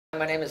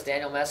My name is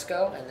Daniel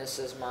Mesco, and this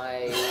is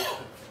my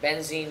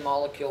benzene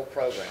molecule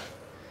program.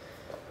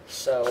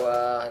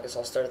 So I guess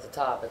I'll start at the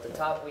top. At the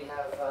top we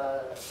have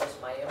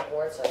just my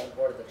imports. I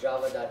imported the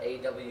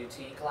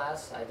java.awt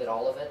class. I did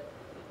all of it,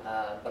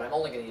 but I'm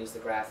only going to use the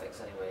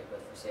graphics anyway,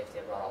 but for safety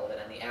I brought all of it,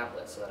 and the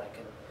applet so that I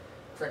can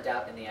print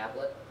out in the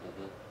applet.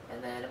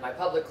 And then in my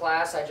public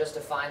class I just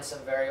defined some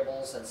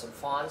variables and some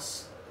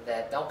fonts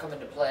that don't come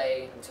into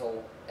play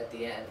until at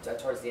the end,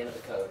 towards the end of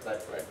the code,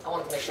 but I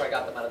wanted to make sure I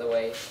got them out of the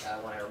way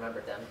when I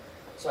remembered them.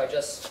 So I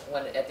just,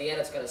 at the end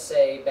it's going to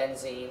say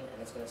benzene,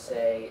 and it's going to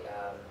say,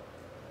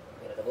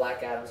 the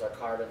black atoms are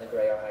carbon, the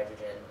gray are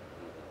hydrogen,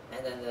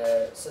 and then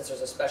since there's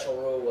a special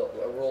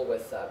rule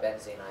with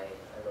benzene, I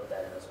wrote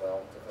that in as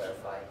well to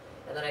clarify.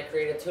 And then I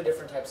created two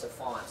different types of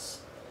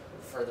fonts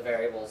for the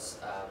variables,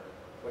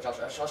 which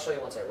I'll show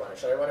you once I run it.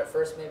 Should I run it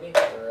first maybe?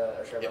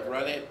 Or should I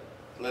run it?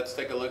 Let's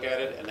take a look at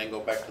it and then go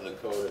back to the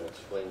code and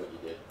explain what you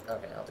did.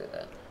 Okay, I'll do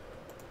that.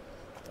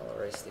 I'll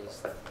erase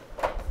these.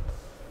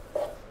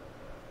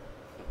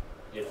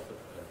 Yeah.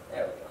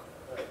 There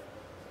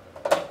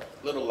we go.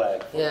 Little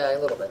lag. Yeah, a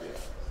little bit.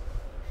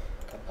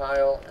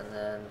 Compile and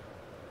then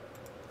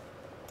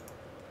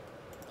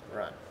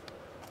run.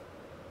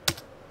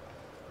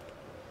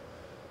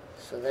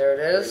 So there it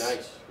is. Very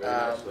nice. Very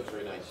nice. Looks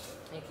very nice.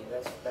 Thank you.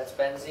 That's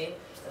benzene.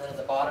 And then at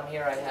the bottom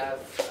here I have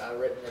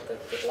written that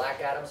the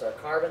black atoms are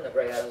carbon, the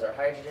gray atoms are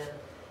hydrogen,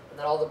 and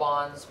that all the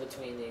bonds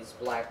between these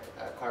black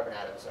carbon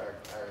atoms are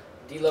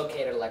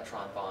delocated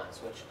electron bonds,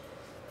 which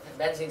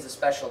benzene's a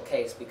special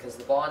case because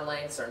the bond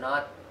lengths are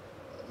not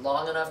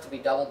long enough to be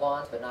double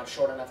bonds but not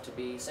short enough to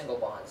be single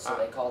bonds. So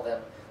they call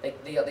them,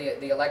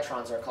 the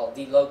electrons are called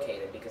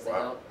delocated because they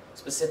don't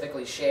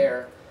specifically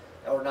share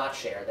or not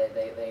share.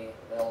 They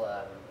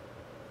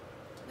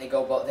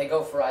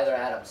go for either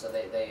atom, so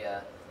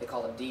they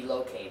call them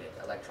delocated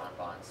electron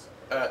bonds.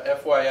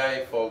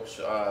 FYI, folks,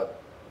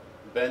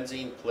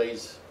 benzene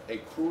plays a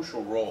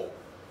crucial role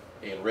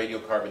in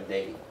radiocarbon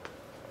dating.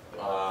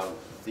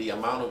 The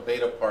amount of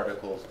beta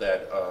particles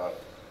that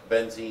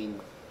benzene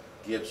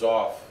gives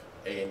off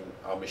in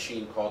a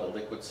machine called a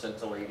liquid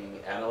scintillating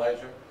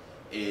analyzer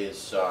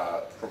is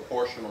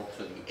proportional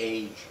to the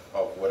age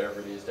of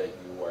whatever it is that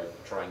you are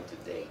trying to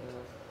date.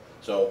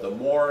 So the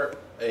more,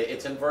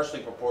 it's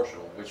inversely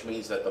proportional, which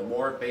means that the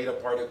more beta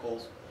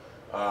particles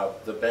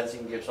the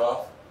benzene gives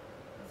off,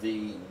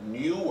 the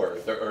newer,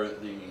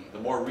 the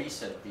more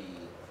recent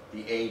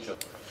the age of.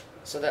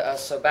 So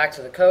so back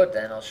to the code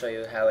then. I'll show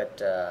you how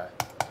it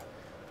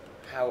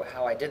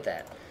how I did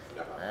that,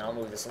 and I'll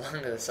move this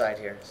along to the side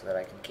here so that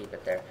I can keep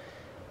it there.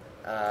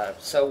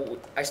 So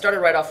I started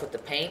right off with the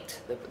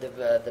paint,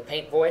 the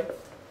paint void.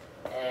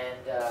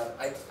 And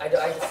I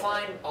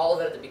define all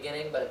of it at the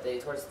beginning, but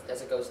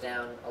as it goes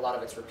down, a lot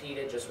of it's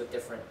repeated just with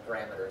different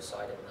parameters, so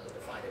I didn't really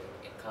define it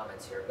in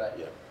comments here. But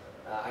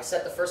I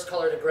set the first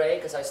color to gray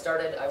because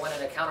I went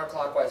in a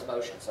counterclockwise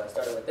motion, so I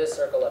started with this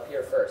circle up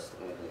here first.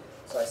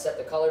 So I set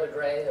the color to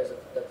gray, there's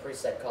the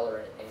preset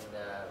color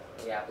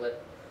in the applet,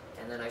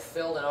 and then I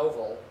filled an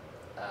oval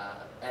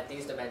at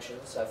these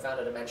dimensions. So I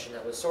found a dimension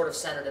that was sort of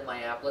centered in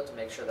my applet to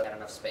make sure that I had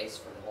enough space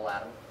for the whole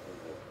atom.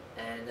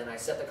 And then I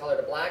set the color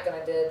to black, and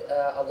I did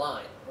a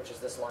line, which is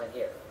this line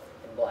here,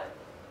 in black.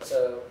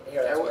 So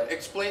here, that's what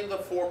explain the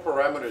four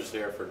parameters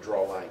there for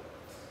draw line.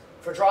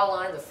 For draw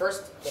line, the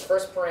first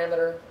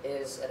parameter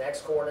is an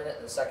x coordinate,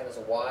 and the second is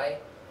a y,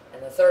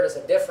 and the third is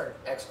a different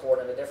x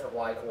coordinate, a different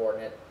y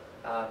coordinate,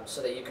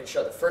 so that you can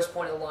show the first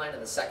point of the line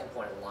and the second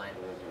point of the line,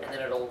 and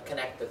then it'll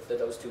connect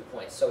those 2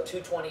 points. So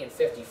 220 and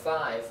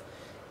 55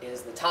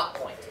 is the top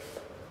point.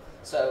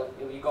 So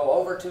you go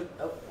over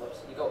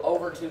you go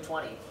over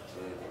 220.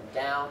 And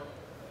down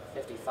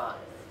 55.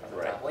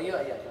 Right. Well, you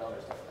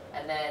understand.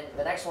 And then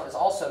the next one is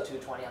also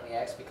 220 on the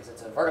x because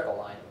it's a vertical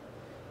line,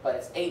 but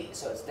it's 80,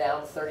 so it's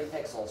down 30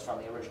 pixels from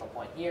the original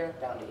point here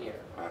down to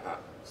here.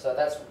 So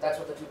that's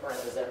what the two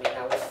parameters there mean.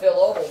 Now with fill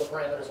oval, the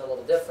parameters are a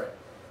little different.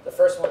 The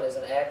first one is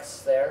an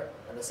x there,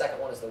 and the second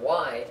one is the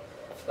y,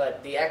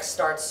 but the x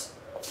starts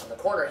on the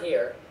corner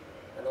here,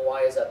 and the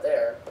y is up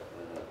there.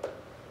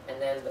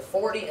 And then the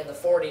 40 and the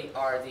 40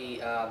 are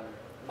the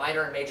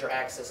minor and major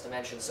axis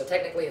dimensions. So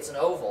technically it's an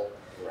oval,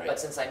 but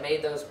since I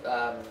made those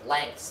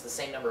lengths the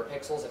same number of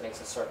pixels, it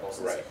makes a circle.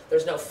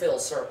 There's no fill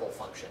circle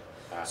function.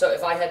 So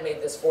if I had made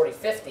this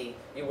 40-50,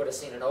 you would have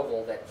seen an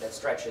oval that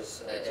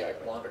stretches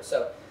longer.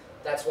 So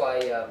that's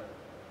why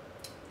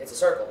it's a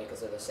circle, because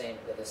they're the same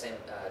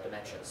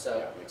dimensions. So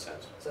yeah, makes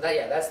sense. So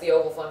that's the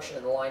oval function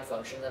and the line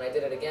function. Then I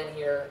did it again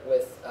here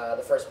with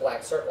the first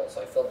black circle.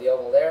 So I filled the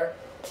oval there,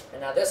 and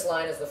now this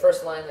line is the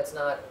first line that's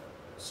not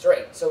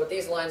straight. So with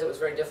these lines it was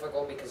very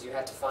difficult because you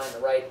had to find the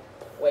right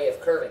way of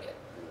curving it.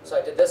 So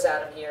I did this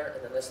atom here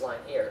and then this line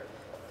here.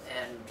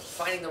 And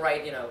finding the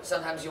right,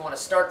 sometimes you want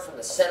to start from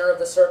the center of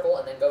the circle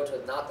and then go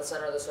to not the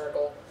center of the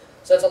circle.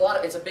 So it's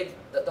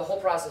the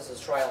whole process is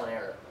trial and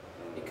error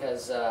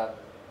because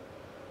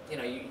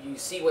you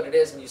see what it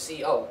is and you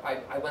see, oh,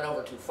 I went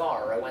over too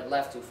far or I went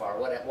left too far,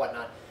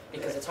 whatnot,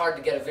 because it's hard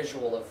to get a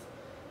visual of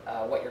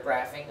what you're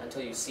graphing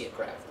until you see it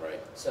graphed. Right.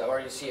 So, or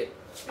you see it,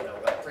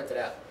 printed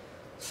out.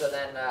 So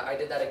then I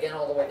did that again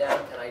all the way down,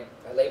 and I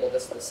labeled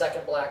this the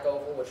second black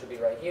oval, which would be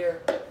right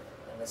here, and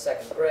the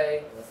second gray,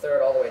 and the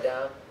third all the way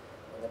down,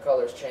 and the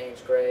colors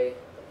change, gray,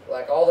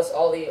 black. All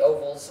the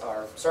ovals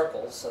are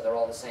circles, so they're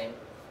all the same,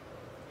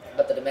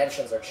 but the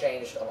dimensions are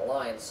changed on the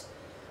lines,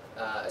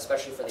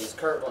 especially for these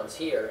curved ones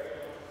here.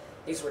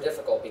 These were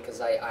difficult because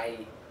on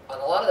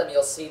a lot of them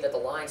you'll see that the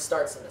line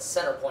starts in the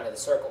center point of the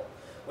circle,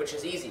 which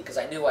is easy because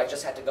I knew I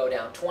just had to go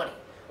down 20,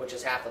 which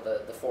is half of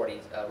the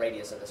 40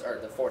 radius of this, or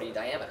the 40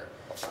 diameter.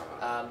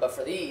 But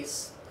for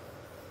these,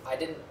 I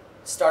didn't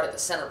start at the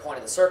center point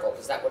of the circle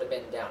because that would have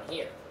been down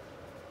here.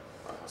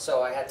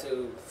 So I had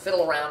to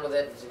fiddle around with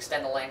it and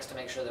extend the lengths to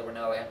make sure there were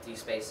no empty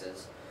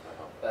spaces.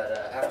 But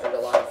after a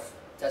lot of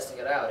testing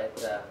it out,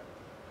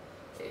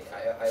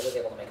 I was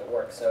able to make it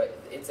work. So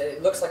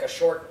it looks like a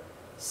short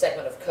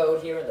segment of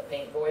code here in the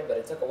paint void, but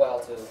it took a while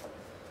to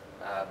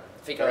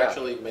figure out.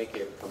 Actually make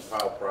it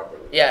compile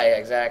properly. Yeah,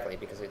 exactly,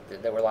 because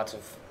there were lots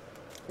of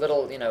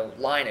little,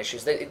 line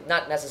issues.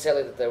 Not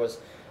necessarily that there was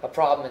a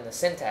problem in the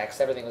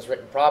syntax, everything was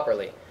written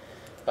properly,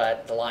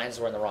 but the lines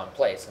were in the wrong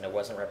place, and it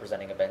wasn't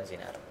representing a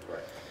benzene atom. Right.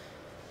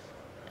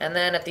 And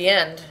then at the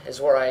end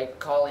is where I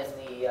call in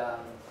the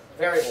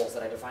variables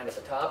that I defined at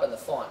the top and the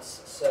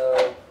fonts.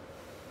 So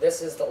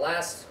this is the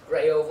last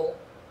gray oval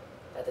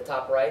at the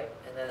top right,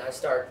 and then I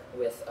start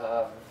with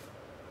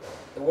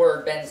the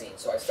word benzene.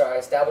 So I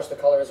established the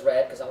color as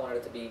red because I wanted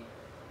it to be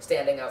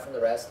standing out from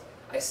the rest.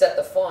 I set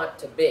the font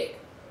to big,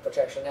 which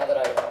actually now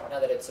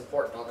that it's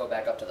important, I'll go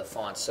back up to the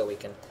fonts so we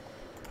can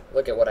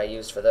look at what I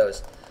used for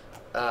those.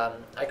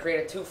 I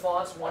created two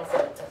fonts, one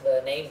for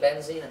the name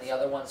benzene and the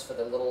other one's for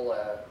the little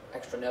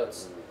extra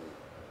notes.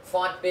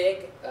 Font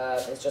big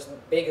is just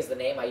big is the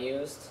name I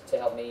used to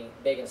help me,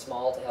 big and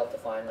small to help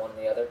define one and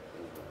the other.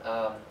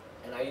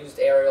 And I used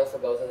Arial for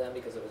both of them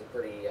because it was a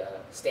pretty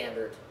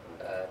standard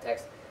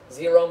text.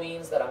 0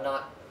 means that I'm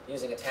not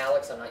using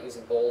italics, I'm not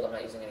using bold, I'm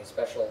not using any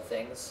special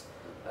things.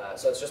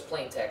 So it's just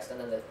plain text. And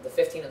then the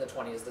 15 and the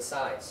 20 is the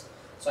size.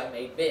 So I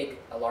made big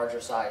a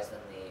larger size than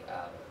the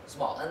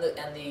small. And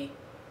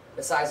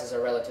the sizes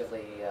are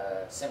relatively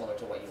similar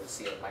to what you would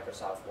see in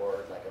Microsoft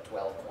Word, like a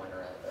 12 point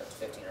or a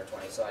 15 or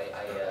 20. So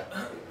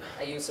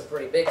I used some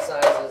pretty big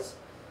sizes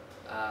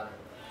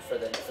for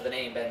the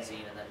name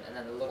benzene, and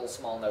then the little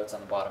small notes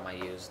on the bottom I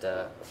used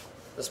the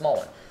small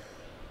one.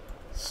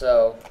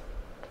 So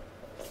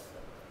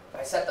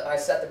I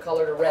set the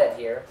color to red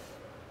here,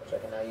 which I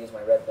can now use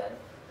my red pen,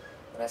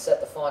 and I set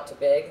the font to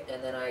big,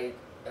 and then I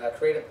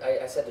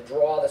said to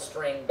draw the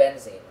string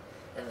benzene,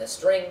 and the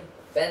string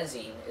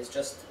benzene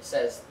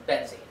says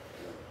benzene,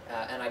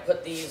 and I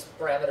put these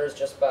parameters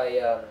just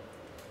by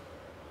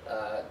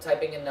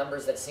typing in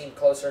numbers that seemed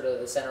closer to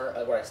the center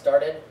of where I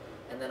started,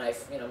 and then I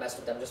messed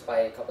with them just by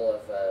a couple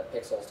of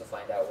pixels to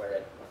find out where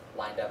it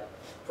lined up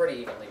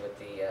pretty evenly with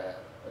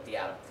the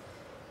atom.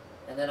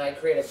 And then I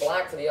created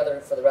black for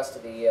the rest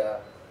of the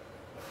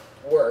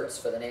words,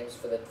 for the names,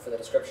 for the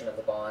description of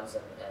the bonds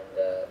and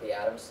the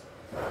atoms,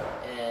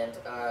 and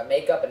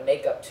makeup and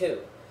makeup 2.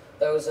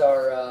 Those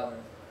are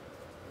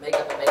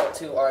makeup and makeup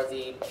 2 are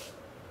the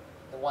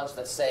ones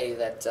that say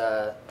that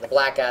the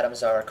black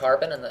atoms are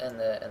carbon and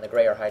the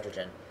gray are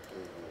hydrogen.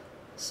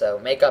 So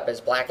makeup is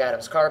black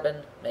atoms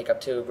carbon,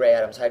 makeup 2 gray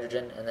atoms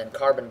hydrogen, and then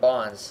carbon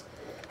bonds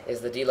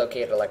is the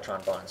delocated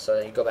electron bonds. So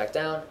then you go back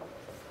down,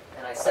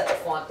 and I set the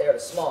font there to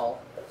small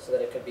so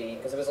that it could be,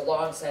 because it was a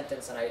long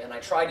sentence, and I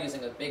tried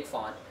using a big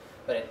font,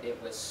 but it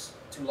was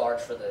too large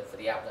for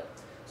the applet.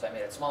 So I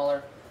made it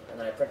smaller, and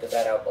then I printed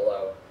that out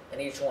below. And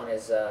each one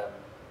is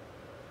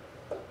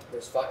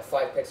there's 5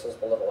 pixels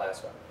below the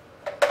last one.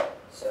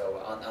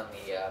 So on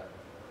the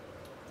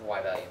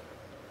Y value.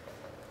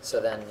 So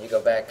then you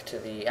go back to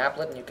the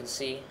applet, and you can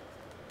see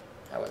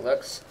how it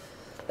looks.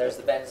 There's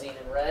the benzene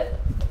in red,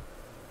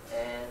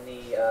 and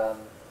the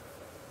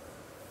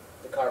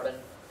carbon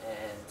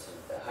and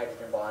the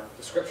hydrogen bond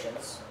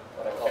descriptions,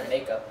 what I call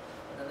makeup,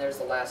 and then there's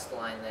the last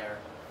line there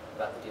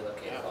about the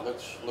delocated bond.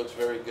 Looks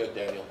very good,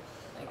 Daniel.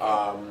 Thank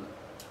you.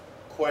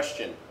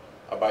 Question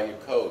about your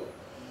code.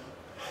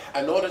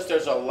 I noticed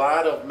there's a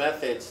lot of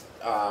methods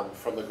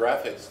from the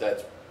graphics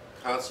that's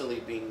constantly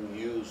being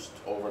used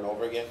over and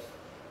over again.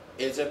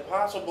 Is it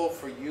possible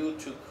for you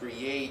to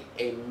create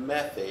a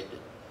method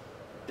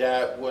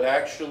that would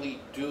actually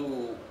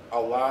do a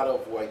lot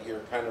of what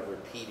you're kind of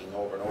repeating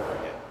over and over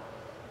again?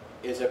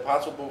 Is it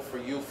possible for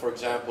you, for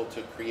example,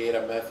 to create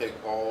a method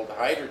called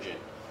hydrogen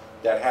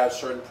that has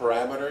certain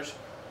parameters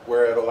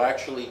where it'll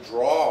actually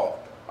draw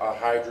a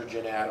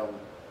hydrogen atom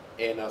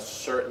in a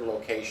certain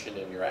location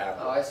in your app?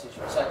 Oh, I see.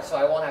 So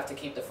I won't have to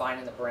keep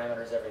defining the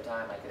parameters every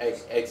time. I could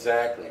just,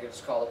 exactly. I could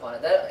just call upon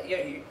it. That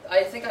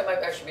I think I might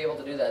actually be able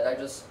to do that.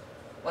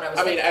 When I was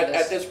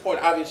at this point,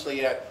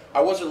 obviously,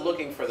 I wasn't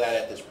looking for that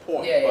at this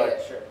point. Yeah,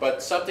 sure.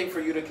 But something for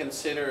you to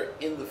consider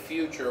in the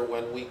future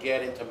when we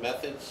get into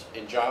methods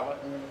in Java,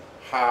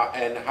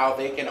 how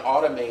they can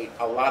automate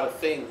a lot of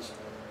things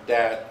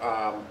that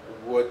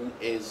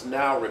is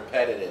now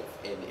repetitive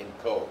in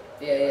code.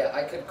 Yeah.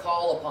 I could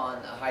call upon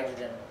a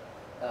hydrogen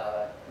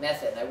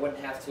method, and I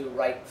wouldn't have to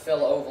write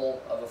fill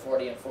oval of a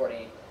 40 and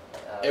 40.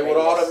 It would radius.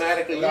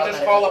 automatically, you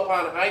just call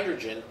upon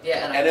hydrogen,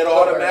 Yeah, and it put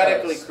where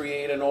automatically goes.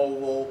 create an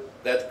oval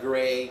that's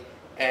gray,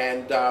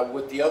 and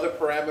with the other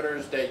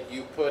parameters that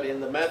you put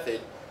in the method,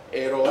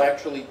 it'll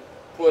actually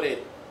put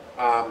it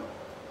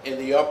in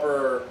the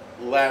upper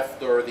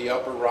left or the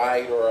upper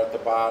right or at the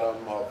bottom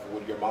of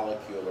with your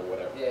molecule or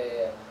whatever.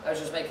 Yeah. I was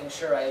just making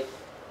sure I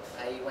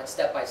went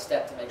step by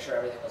step to make sure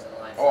everything was in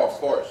line. Oh, of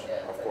first. course,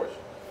 Yeah, of course.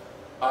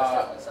 that's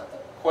definitely something.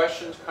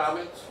 Questions,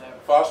 comments? I have a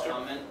Foster?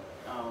 comment.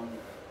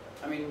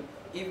 I mean,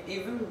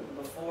 even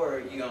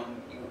before you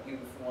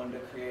wanted to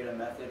create a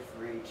method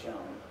for each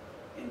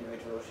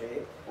individual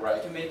shape.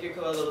 Right. To make your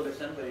code a little bit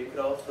simpler, you could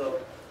also,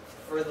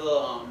 for the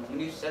when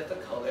you set the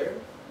color,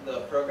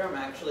 the program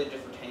actually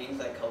just retains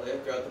that color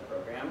throughout the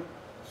program.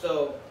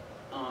 So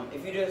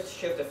if you just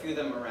shift a few of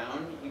them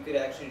around, you could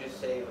actually just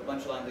save a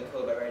bunch of lines of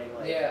code by writing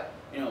like,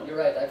 You're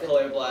right. I could,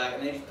 color black,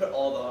 and then you just put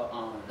all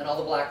the and all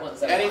the black ones.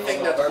 That Anything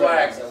all the that's vertical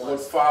black ones at would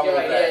once. follow You're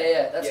right. that.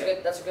 Yeah. That's Yeah.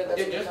 good. That's a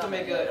good. just to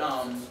make it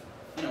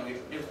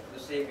just to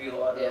save you a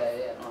lot of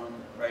Yeah.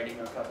 writing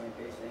or copying and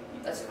pasting.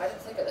 I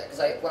didn't think of that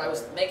because when I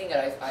was making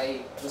it,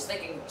 I was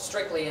thinking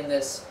strictly in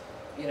this,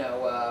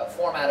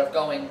 format of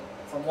going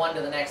from one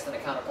to the next in a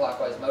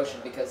counterclockwise motion.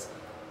 Because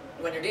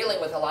when you're dealing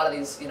with a lot of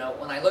these,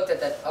 when I looked at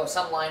that,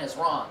 some line is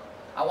wrong.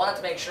 I wanted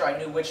to make sure I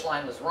knew which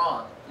line was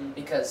wrong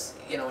because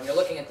when you're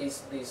looking at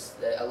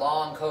a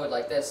long code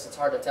like this, it's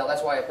hard to tell.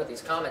 That's why I put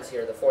these comments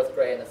here, the 4th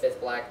gray and the 5th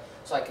black,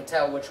 so I could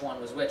tell which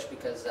one was which.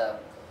 Because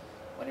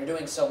when you're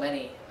doing so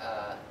many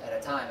at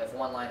a time, if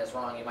one line is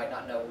wrong, you might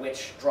not know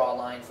which draw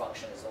line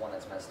function is the one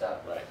that's messed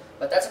up. Right.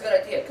 But that's a good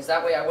idea, because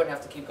that way I wouldn't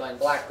have to keep going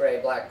black, gray,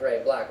 black,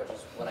 gray, black, which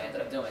is what I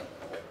ended up doing.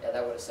 Yeah,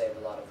 that would have saved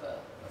a lot of a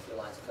few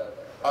lines of code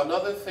there.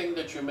 Another thing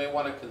that you may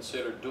want to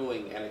consider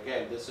doing, and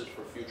again, this is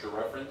for future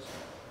reference,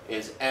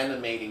 is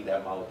animating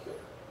that molecule.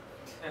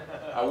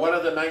 One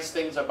of the nice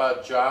things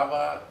about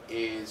Java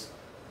is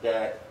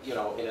that, in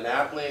an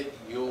applet,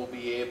 you'll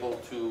be able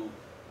to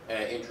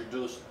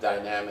introduce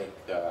dynamic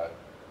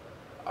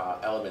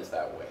elements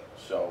that way.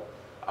 So,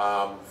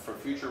 for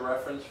future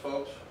reference,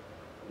 folks,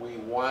 we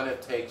want to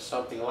take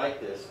something like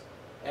this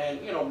and,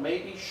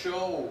 maybe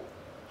show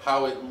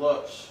how it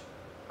looks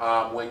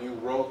when you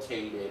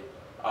rotate it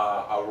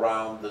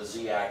around the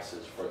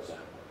z-axis, for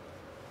example.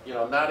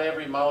 Not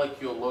every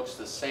molecule looks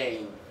the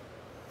same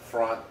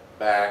front,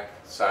 back,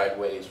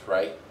 sideways,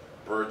 right?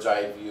 Bird's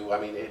eye view. I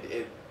mean,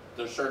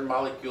 there's certain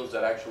molecules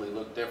that actually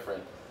look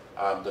different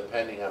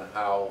depending on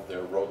how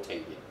they're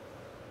rotated.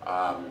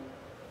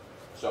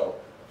 So,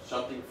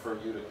 something for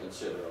you to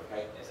consider,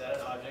 okay? Is that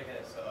an object?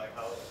 And so, like,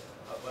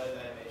 what is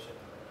animation?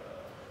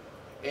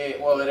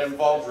 Well, it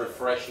involves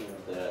refreshing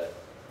the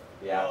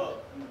applet. Oh,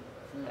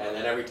 And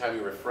then every time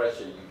you refresh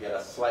it, you get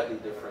a slightly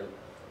different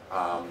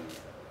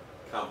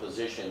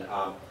composition.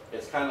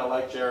 It's kind of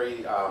like, Jerry,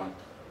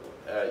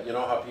 you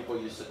know how people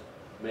used to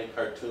make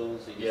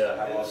cartoons? They used to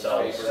have all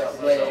cells. these papers?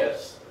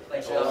 Cells.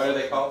 Like So what are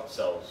they called?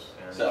 Cells.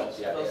 Cells,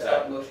 yeah, Stop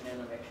exactly. motion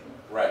animation.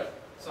 Right.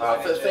 so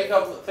it's like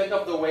a Think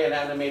of the way an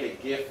animated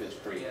GIF is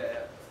created.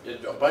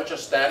 A bunch of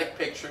static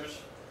pictures,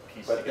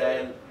 Piece but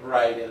together.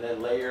 then, and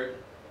then layered,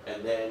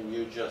 and then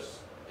you just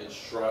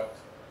instruct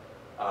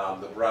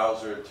the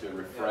browser to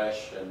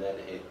refresh, and then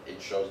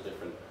it shows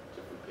different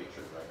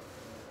pictures,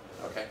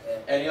 right? Okay. Yeah.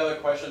 Any other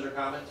questions or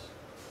comments?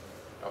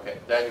 Okay,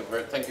 Daniel,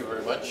 thank you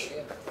very much.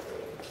 Yeah.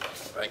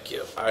 Thank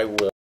you. I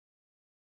will.